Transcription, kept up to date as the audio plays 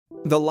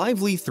The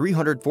lively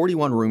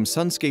 341-room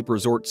Sunscape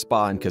Resort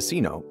Spa and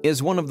Casino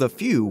is one of the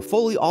few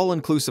fully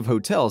all-inclusive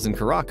hotels in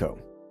Curacao.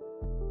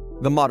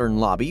 The modern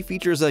lobby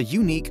features a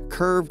unique,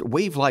 curved,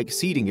 wave-like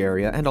seating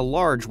area and a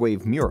large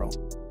wave mural.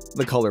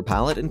 The color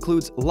palette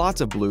includes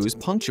lots of blues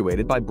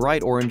punctuated by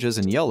bright oranges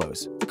and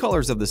yellows, the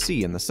colors of the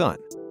sea and the sun.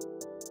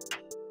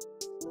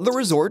 The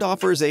resort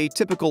offers a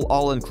typical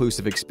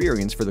all-inclusive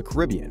experience for the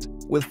Caribbean,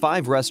 with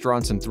 5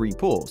 restaurants and 3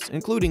 pools,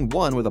 including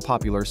one with a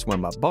popular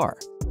swim-up bar.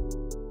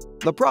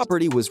 The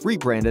property was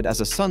rebranded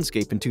as a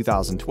Sunscape in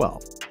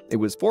 2012. It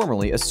was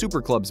formerly a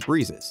Super Club's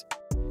Breezes,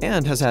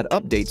 and has had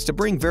updates to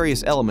bring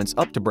various elements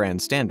up to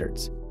brand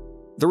standards.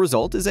 The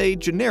result is a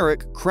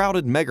generic,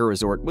 crowded mega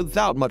resort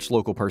without much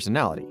local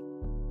personality.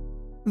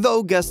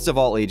 Though guests of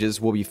all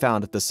ages will be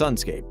found at the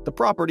Sunscape, the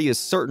property is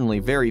certainly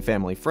very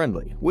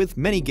family-friendly, with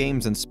many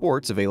games and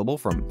sports available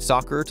from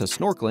soccer to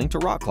snorkeling to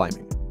rock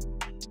climbing.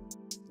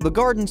 The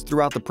gardens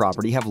throughout the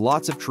property have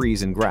lots of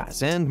trees and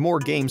grass, and more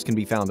games can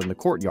be found in the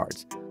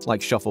courtyards,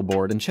 like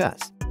shuffleboard and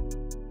chess.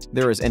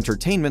 There is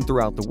entertainment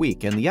throughout the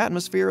week, and the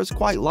atmosphere is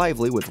quite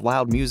lively with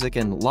loud music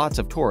and lots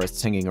of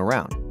tourists hanging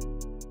around.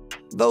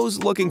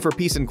 Those looking for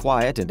peace and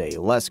quiet and a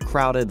less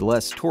crowded,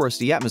 less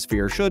touristy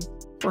atmosphere should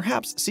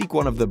perhaps seek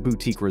one of the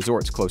boutique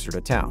resorts closer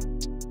to town.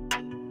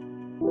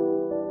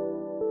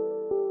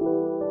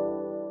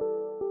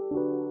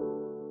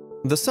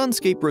 The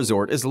Sunscape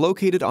Resort is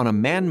located on a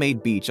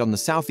man-made beach on the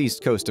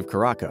southeast coast of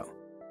Curacao.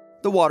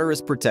 The water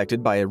is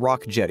protected by a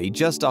rock jetty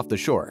just off the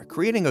shore,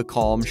 creating a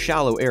calm,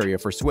 shallow area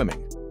for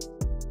swimming.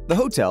 The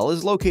hotel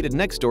is located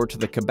next door to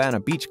the Cabana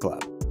Beach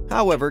Club.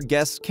 However,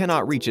 guests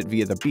cannot reach it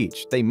via the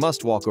beach, they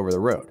must walk over the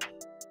road.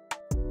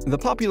 The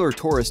popular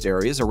tourist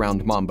areas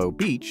around Mambo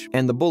Beach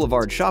and the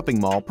Boulevard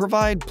Shopping Mall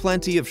provide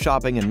plenty of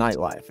shopping and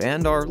nightlife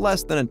and are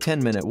less than a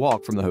 10-minute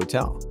walk from the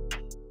hotel.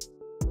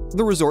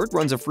 The resort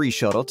runs a free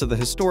shuttle to the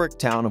historic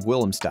town of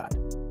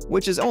Willemstad,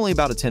 which is only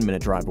about a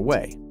 10-minute drive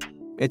away.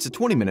 It's a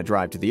 20-minute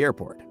drive to the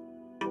airport.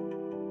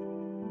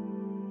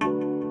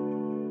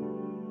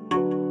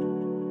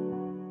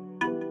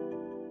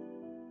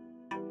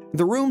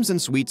 The rooms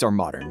and suites are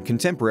modern,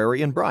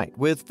 contemporary, and bright,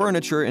 with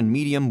furniture in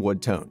medium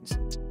wood tones.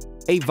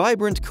 A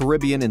vibrant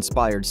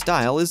Caribbean-inspired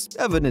style is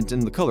evident in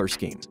the color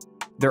scheme.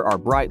 There are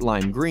bright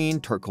lime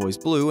green, turquoise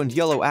blue, and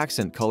yellow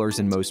accent colors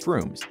in most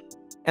rooms,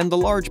 and the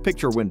large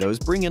picture windows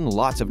bring in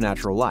lots of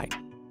natural light.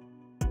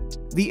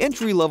 The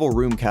entry-level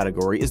room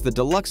category is the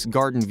Deluxe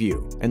Garden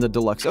View, and the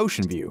Deluxe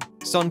Ocean View,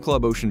 Sun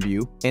Club Ocean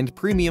View, and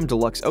Premium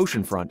Deluxe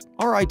Oceanfront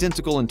are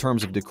identical in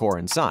terms of decor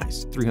and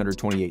size,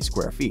 328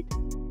 square feet.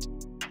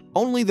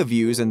 Only the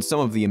views and some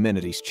of the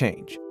amenities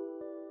change.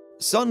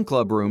 Sun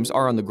Club rooms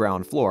are on the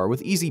ground floor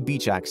with easy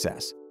beach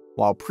access,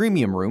 while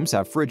premium rooms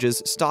have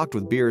fridges stocked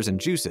with beers and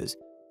juices,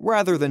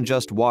 rather than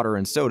just water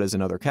and sodas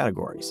in other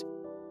categories.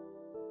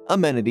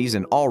 Amenities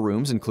in all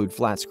rooms include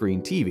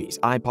flat-screen TVs,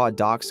 iPod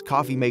docks,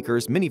 coffee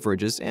makers,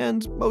 mini-fridges,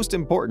 and, most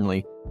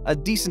importantly, a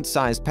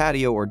decent-sized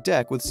patio or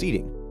deck with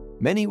seating,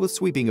 many with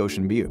sweeping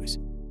ocean views.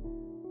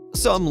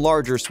 Some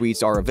larger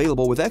suites are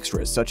available with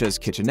extras such as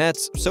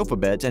kitchenettes, sofa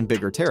beds, and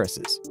bigger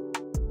terraces.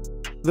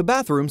 The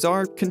bathrooms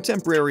are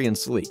contemporary and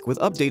sleek, with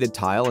updated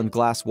tile and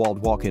glass-walled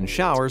walk-in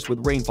showers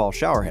with rainfall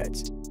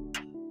showerheads.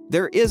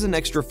 There is an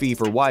extra fee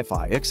for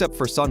Wi-Fi, except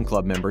for Sun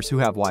Club members who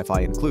have Wi-Fi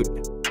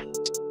included.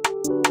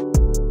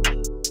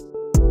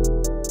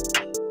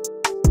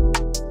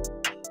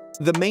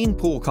 The main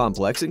pool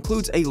complex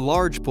includes a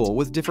large pool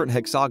with different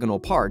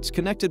hexagonal parts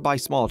connected by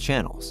small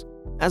channels,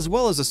 as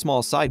well as a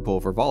small side pool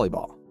for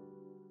volleyball.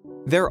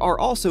 There are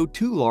also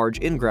 2 large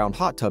in-ground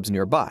hot tubs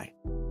nearby.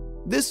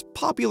 This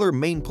popular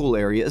main pool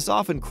area is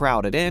often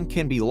crowded and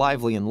can be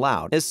lively and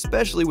loud,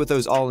 especially with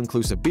those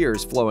all-inclusive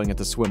beers flowing at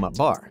the swim-up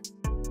bar.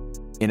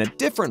 In a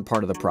different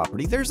part of the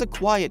property, there's a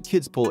quiet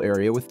kids pool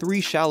area with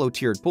 3 shallow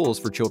tiered pools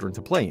for children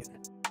to play in.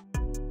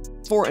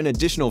 For an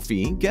additional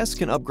fee, guests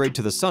can upgrade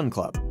to the Sun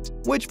Club,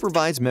 which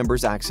provides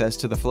members access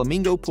to the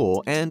Flamingo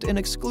Pool and an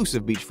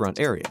exclusive beachfront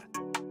area.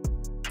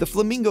 The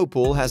Flamingo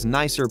Pool has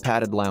nicer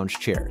padded lounge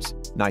chairs,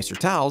 nicer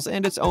towels,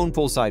 and its own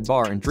poolside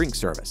bar and drink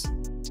service.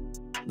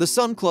 The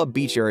Sun Club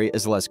beach area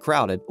is less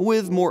crowded,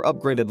 with more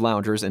upgraded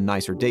loungers and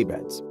nicer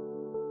daybeds.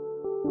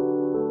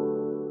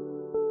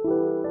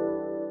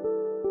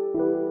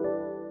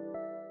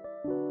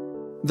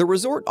 The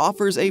resort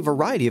offers a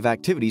variety of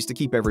activities to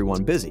keep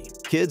everyone busy,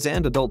 kids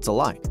and adults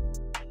alike.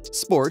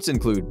 Sports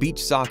include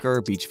beach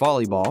soccer, beach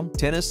volleyball,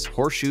 tennis,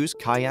 horseshoes,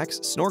 kayaks,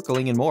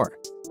 snorkeling, and more.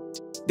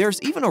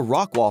 There's even a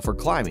rock wall for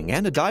climbing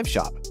and a dive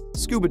shop.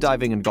 Scuba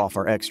diving and golf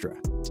are extra.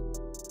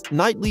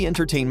 Nightly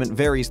entertainment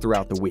varies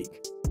throughout the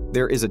week.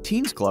 There is a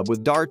teens club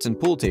with darts and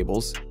pool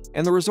tables,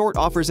 and the resort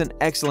offers an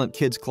excellent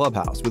kids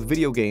clubhouse with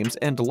video games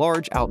and a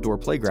large outdoor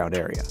playground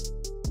area.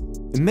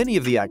 Many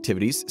of the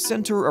activities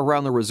center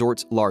around the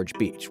resort's large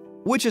beach,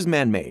 which is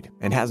man-made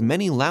and has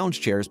many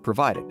lounge chairs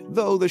provided,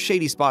 though the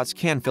shady spots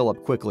can fill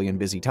up quickly in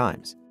busy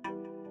times.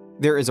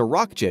 There is a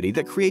rock jetty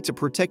that creates a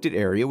protected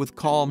area with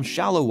calm,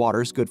 shallow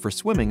waters good for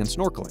swimming and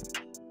snorkeling.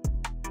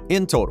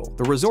 In total,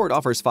 the resort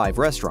offers 5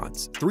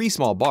 restaurants, 3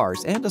 small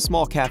bars, and a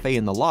small cafe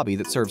in the lobby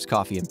that serves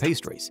coffee and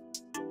pastries.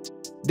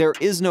 There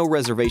is no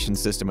reservation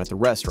system at the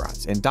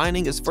restaurants, and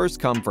dining is first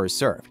come, first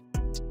served.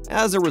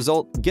 As a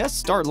result, guests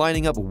start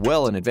lining up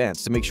well in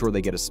advance to make sure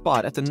they get a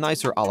spot at the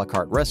nicer a la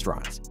carte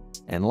restaurants,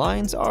 and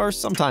lines are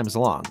sometimes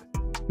long.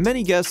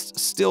 Many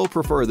guests still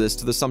prefer this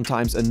to the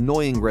sometimes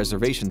annoying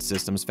reservation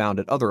systems found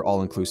at other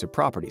all-inclusive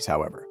properties,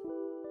 however.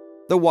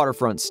 The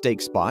waterfront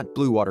steak spot,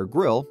 Blue Water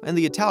Grill, and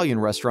the Italian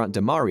restaurant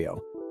De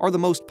Mario are the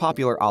most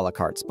popular a la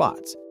carte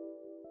spots.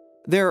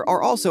 There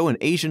are also an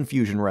Asian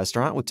fusion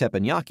restaurant with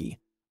teppanyaki,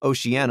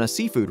 Oceania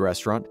seafood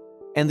restaurant,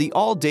 and the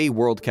All Day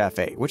World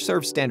Cafe, which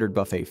serves standard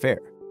buffet fare.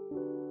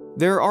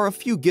 There are a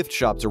few gift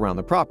shops around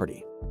the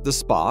property. The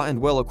spa and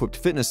well-equipped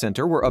fitness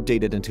center were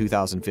updated in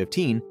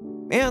 2015,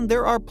 and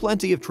there are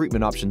plenty of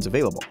treatment options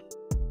available.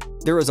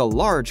 There is a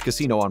large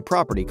casino on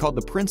property called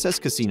the Princess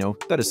Casino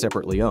that is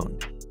separately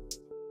owned.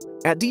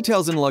 At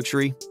Details in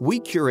Luxury, we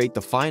curate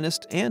the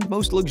finest and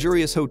most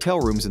luxurious hotel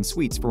rooms and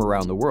suites from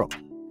around the world.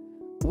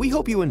 We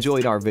hope you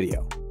enjoyed our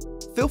video.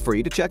 Feel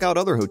free to check out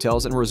other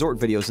hotels and resort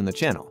videos in the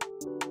channel.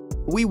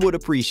 We would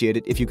appreciate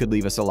it if you could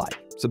leave us a like,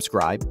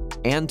 subscribe,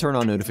 and turn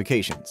on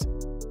notifications.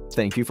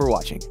 Thank you for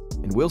watching,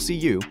 and we'll see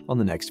you on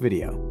the next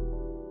video.